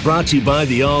Podcast, brought to you by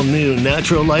the all-new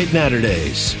Natural Light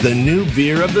Naturdays, the new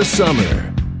beer of the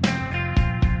summer.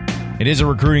 It is a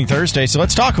Recruiting Thursday, so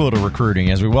let's talk a little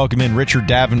recruiting as we welcome in Richard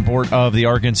Davenport of the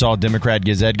Arkansas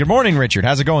Democrat-Gazette. Good morning, Richard.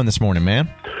 How's it going this morning,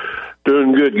 man?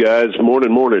 Doing good, guys.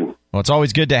 Morning. Well, it's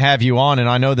always good to have you on, and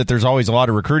I know that there's always a lot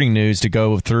of recruiting news to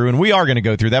go through, and we are going to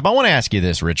go through that. But I want to ask you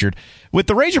this, Richard. With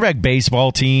the Razorback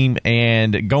baseball team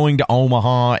and going to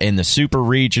Omaha and the super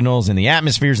regionals and the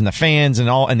atmospheres and the fans and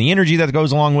all and the energy that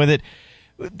goes along with it,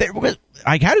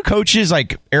 how do coaches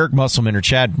like Eric Musselman or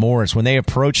Chad Morris, when they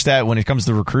approach that when it comes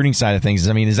to the recruiting side of things,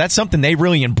 I mean, is that something they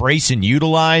really embrace and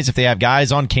utilize if they have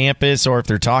guys on campus, or if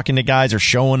they're talking to guys or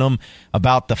showing them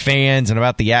about the fans and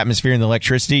about the atmosphere and the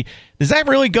electricity? Does that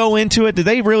really go into it? Do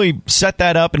they really set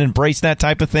that up and embrace that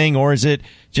type of thing, or is it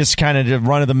just kind of the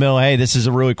run-of-the-mill, hey, this is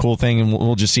a really cool thing, and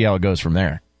we'll just see how it goes from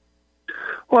there?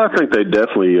 Well, I think they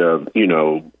definitely,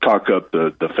 talk up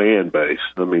the fan base.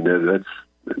 I mean, that's,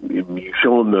 you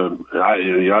show them I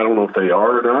don't know if they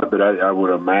are or not, but I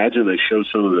would imagine they show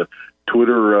some of the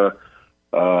Twitter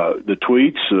the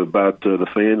tweets about the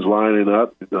fans lining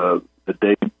up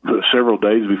several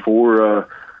days before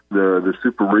the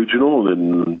Super Regional,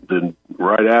 and then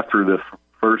right after the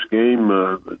first game,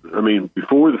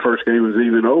 before the first game was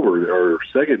even over, or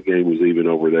second game was even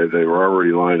over, they were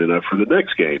already lining up for the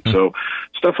next game. So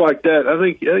stuff like that, I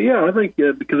think,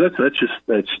 because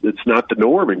that's not the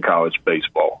norm in college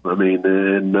baseball. I mean,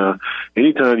 and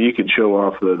anytime you can show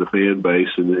off the fan base,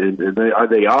 and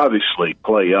they obviously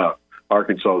play up.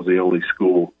 Arkansas is the only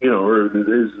school, or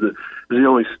is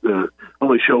the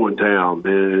only show in town,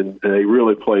 and they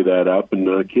really play that up.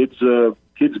 And kids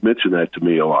mention that to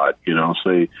me a lot.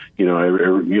 Say,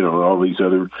 all these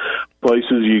other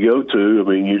places you go to. I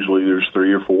mean, usually there's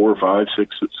 3 or 4 or 5,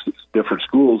 6 different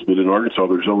schools, but in Arkansas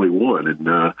there's only one, and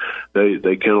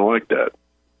they kind of like that.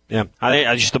 Yeah, I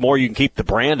think just the more you can keep the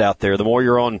brand out there, the more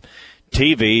you're on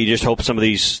TV. You just hope some of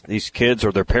these kids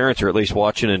or their parents are at least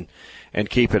watching and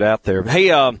keep it out there.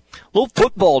 Hey, little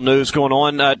football news going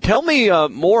on. Tell me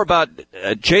more about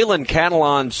Jalen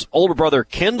Catalon's older brother,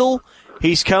 Kendall.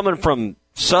 He's coming from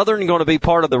Southern, going to be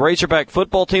part of the Razorback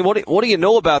football team. What do you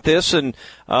know about this? And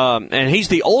he's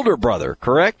the older brother,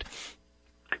 correct?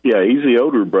 Yeah, he's the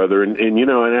older brother, and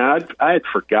I had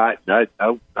forgotten.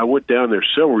 I went down there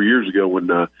several years ago when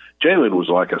Jalen was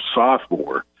like a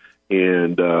sophomore,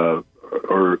 and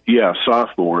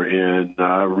sophomore, and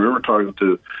I remember talking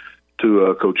to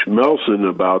Coach Melson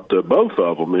about both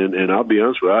of them, and I'll be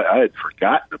honest with you, I had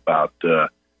forgotten about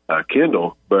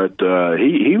Kendall, but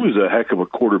he was a heck of a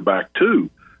quarterback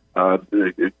too.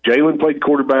 Jalen played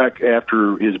quarterback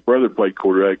after his brother played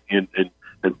quarterback, and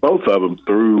both of them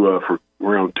threw for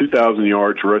around 2,000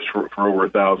 yards, rushed for over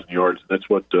 1,000 yards. That's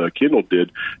what Kendall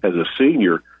did as a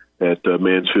senior at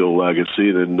Mansfield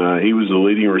Legacy. Then he was the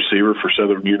leading receiver for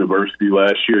Southern University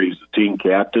last year. He's the team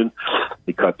captain.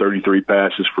 He caught 33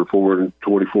 passes for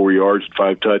 424 yards and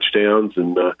 5 touchdowns.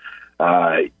 And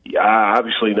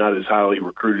obviously not as highly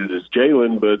recruited as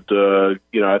Jalen, but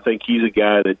I think he's a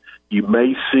guy that you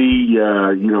may see,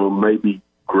 maybe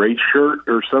gray shirt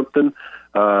or something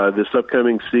this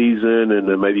upcoming season, and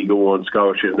then maybe go on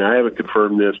scholarship. Now, I haven't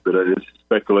confirmed this, but it's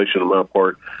speculation on my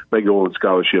part. May go on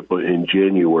scholarship in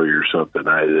January or something.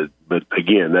 But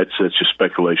again, that's just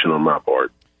speculation on my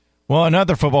part. Well,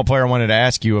 another football player I wanted to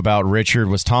ask you about, Richard,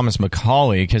 was Thomas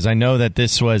McCauley, because I know that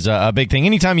this was a big thing.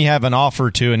 Anytime you have an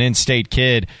offer to an in-state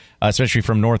kid, especially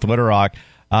from North Little Rock,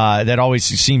 that always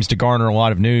seems to garner a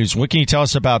lot of news. What can you tell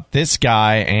us about this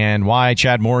guy and why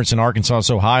Chad Morris in Arkansas is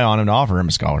so high on him to offer him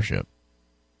a scholarship?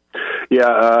 Yeah,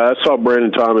 I saw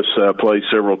Brandon Thomas play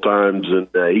several times, and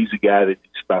he's a guy that's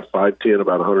about 5'10",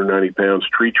 about 190 pounds,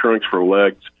 tree trunks for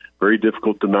legs, very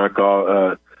difficult to knock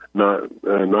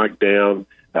down,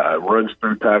 runs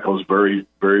through tackles very,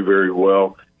 very, very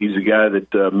well. He's a guy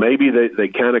that maybe they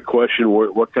kind of question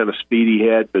what kind of speed he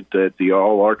had, but at the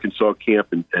All-Arkansas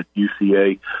camp at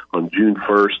UCA on June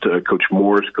 1st, Coach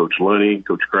Morris, Coach Lunny,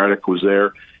 Coach Craddock was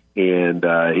there, and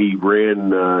he ran in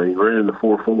the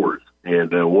 4.4s.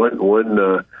 And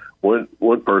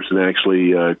one person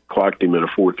actually clocked him at a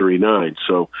 4.39.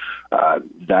 So I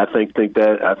think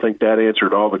that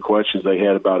answered all the questions they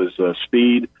had about his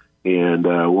speed. And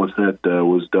once that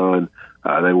was done,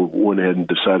 they went ahead and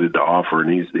decided to offer. And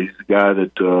he's a guy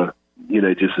that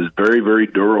just is very, very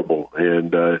durable.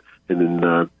 And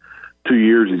in 2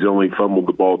 years, he's only fumbled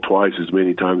the ball twice as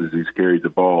many times as he's carried the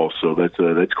ball. So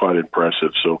that's quite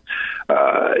impressive. So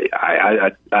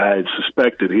I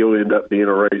suspect that he'll end up being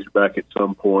a Razorback at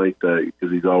some point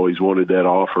because he's always wanted that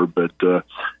offer. But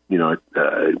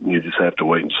you just have to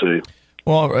wait and see.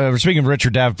 Well, speaking of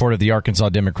Richard Davenport of the Arkansas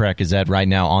Democrat Gazette right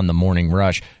now on the Morning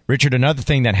Rush. Richard, another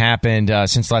thing that happened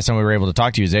since last time we were able to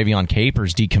talk to you is Avion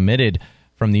Capers decommitted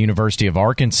from the University of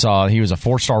Arkansas. He was a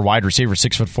 4-star wide receiver,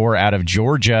 6'4", out of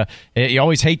Georgia. You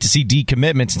always hate to see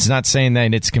decommitments. It's not saying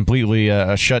that it's completely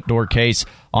a shut-door case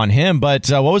on him,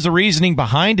 but what was the reasoning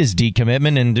behind his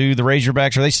decommitment, and do the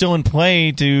Razorbacks, are they still in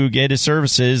play to get his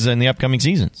services in the upcoming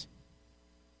seasons?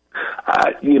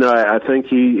 I think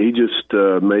he just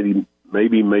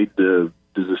maybe made the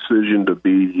decision to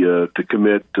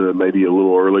commit maybe a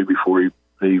little early before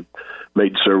he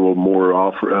made several more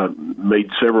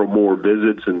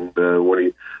visits, and when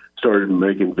he started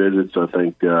making visits, I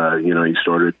think he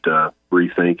started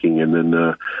rethinking, and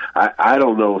then I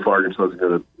don't know if Arkansas is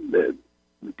going to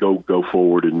go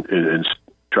forward and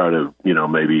try to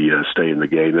maybe stay in the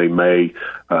game. They may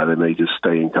just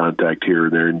stay in contact here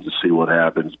and there and just see what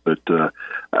happens, but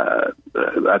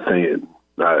I think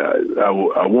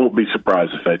I won't be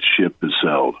surprised if that ship is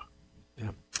sailed.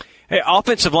 Hey,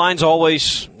 offensive line's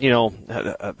always,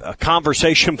 a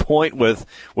conversation point with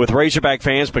Razorback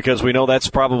fans because we know that's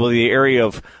probably the area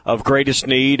of greatest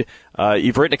need.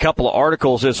 You've written a couple of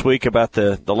articles this week about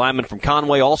the lineman from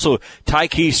Conway. Also,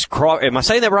 Tykees Crawford. Am I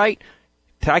saying that right?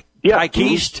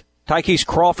 Tykees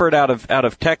Crawford out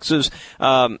of Texas.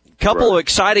 Couple of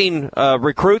exciting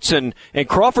recruits, and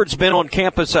Crawford's been on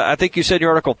campus, I think you said in your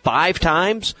article, 5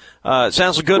 times.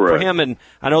 Sounds good for him, and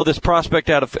I know this prospect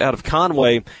out of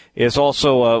Conway is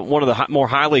also one of the more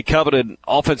highly coveted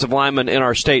offensive linemen in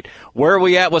our state. Where are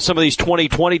we at with some of these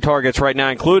 2020 targets right now,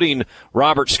 including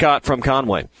Robert Scott from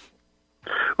Conway?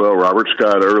 Well, Robert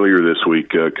Scott earlier this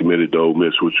week committed to Ole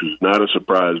Miss, which was not a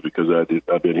surprise because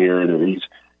I've been hearing it.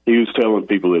 He was telling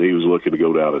people that he was looking to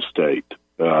go out of state.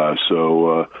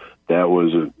 So that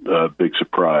was a big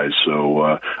surprise.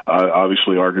 So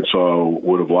obviously Arkansas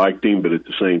would have liked him, but at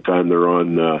the same time they're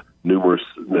on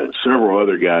several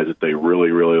other guys that they really,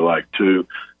 really like too.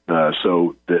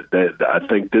 So that I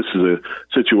think this is a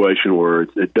situation where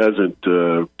it doesn't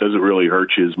really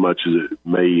hurt you as much as it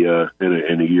may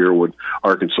in a year when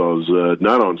Arkansas is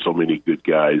not on so many good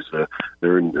guys.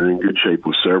 They're in good shape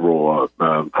with several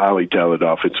highly talented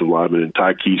offensive linemen. And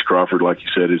Tykees Crawford, like you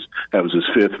said, that was his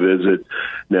 5th visit.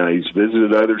 Now he's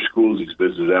visited other schools. He's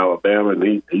visited Alabama,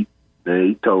 and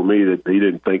he told me that he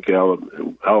didn't think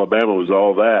Alabama was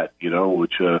all that.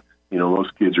 Which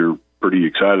most kids are pretty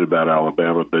excited about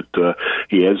Alabama, but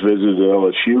he has visited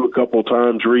LSU a couple of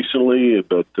times recently.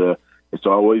 But it's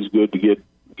always good to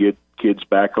get kids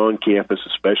back on campus,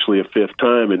 especially a 5th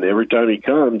time. And every time he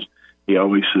comes, he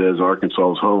always says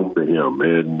Arkansas is home to him.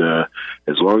 And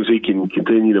as long as he can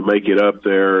continue to make it up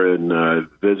there and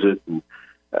visit, and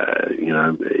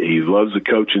he loves the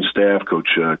coaching staff, Coach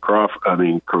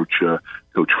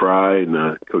Fry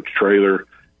and Coach Traylor.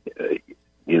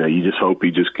 You just hope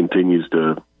he just continues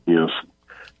to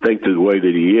think the way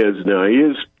that he is. Now, he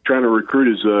is trying to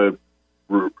recruit his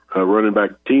running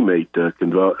back teammate,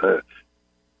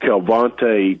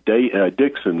 Calvante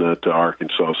Dixon, to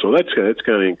Arkansas. So that's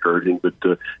kind of encouraging. But,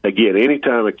 again,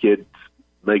 anytime a kid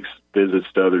makes visits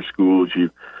to other schools, you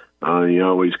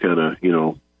always kind of,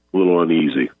 a little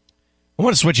uneasy. I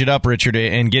want to switch it up, Richard,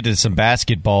 and get to some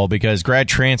basketball because grad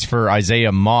transfer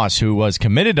Isaiah Moss, who was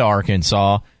committed to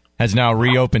Arkansas, has now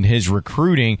reopened his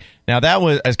recruiting. Now, that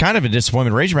was as kind of a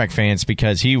disappointment to Razorback fans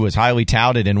because he was highly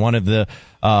touted in one of the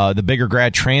bigger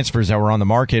grad transfers that were on the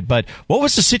market. But what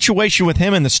was the situation with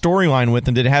him and the storyline with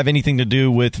him? Did it have anything to do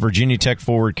with Virginia Tech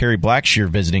forward Kerry Blackshear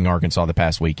visiting Arkansas the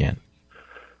past weekend?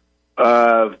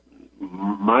 My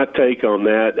take on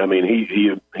that, I mean, he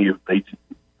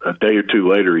a day or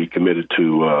two later, he committed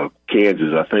to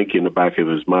Kansas. I think in the back of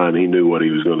his mind, he knew what he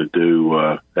was going to do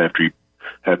after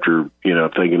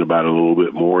thinking about it a little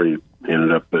bit more. He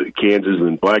ended up at Kansas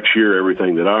and Blackshear.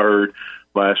 Everything that I heard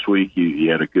last week, he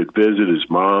had a good visit. His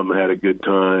mom had a good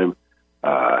time.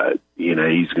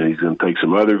 He's going to take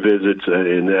some other visits,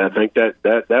 and I think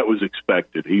that was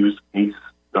expected. He's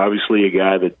obviously a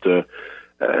guy that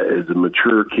is a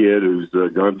mature kid who's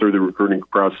gone through the recruiting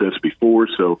process before,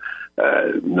 so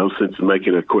no sense in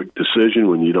making a quick decision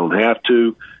when you don't have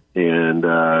to. And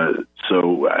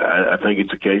so I think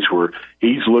it's a case where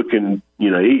he's looking,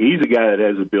 he's a guy that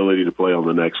has the ability to play on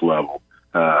the next level.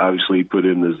 Obviously, he put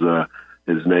in his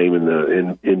name in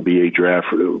the NBA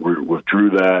draft,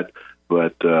 withdrew that,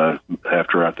 but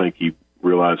after I think he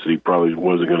realized that he probably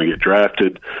wasn't going to get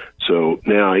drafted. So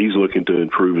now he's looking to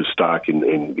improve his stock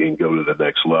and go to the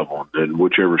next level. And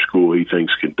whichever school he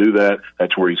thinks can do that,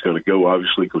 that's where he's going to go.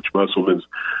 Obviously, Coach Musselman's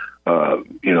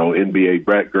NBA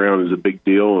background is a big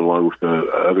deal, along with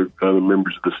other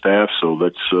members of the staff. So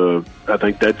I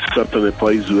think that's something that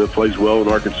plays well in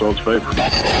Arkansas's favor.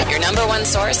 Your number one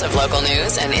source of local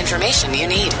news and information you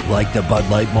need. Like the Bud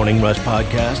Light Morning Rush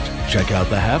podcast? Check out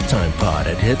the Halftime Pod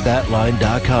at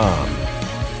hitthatline.com.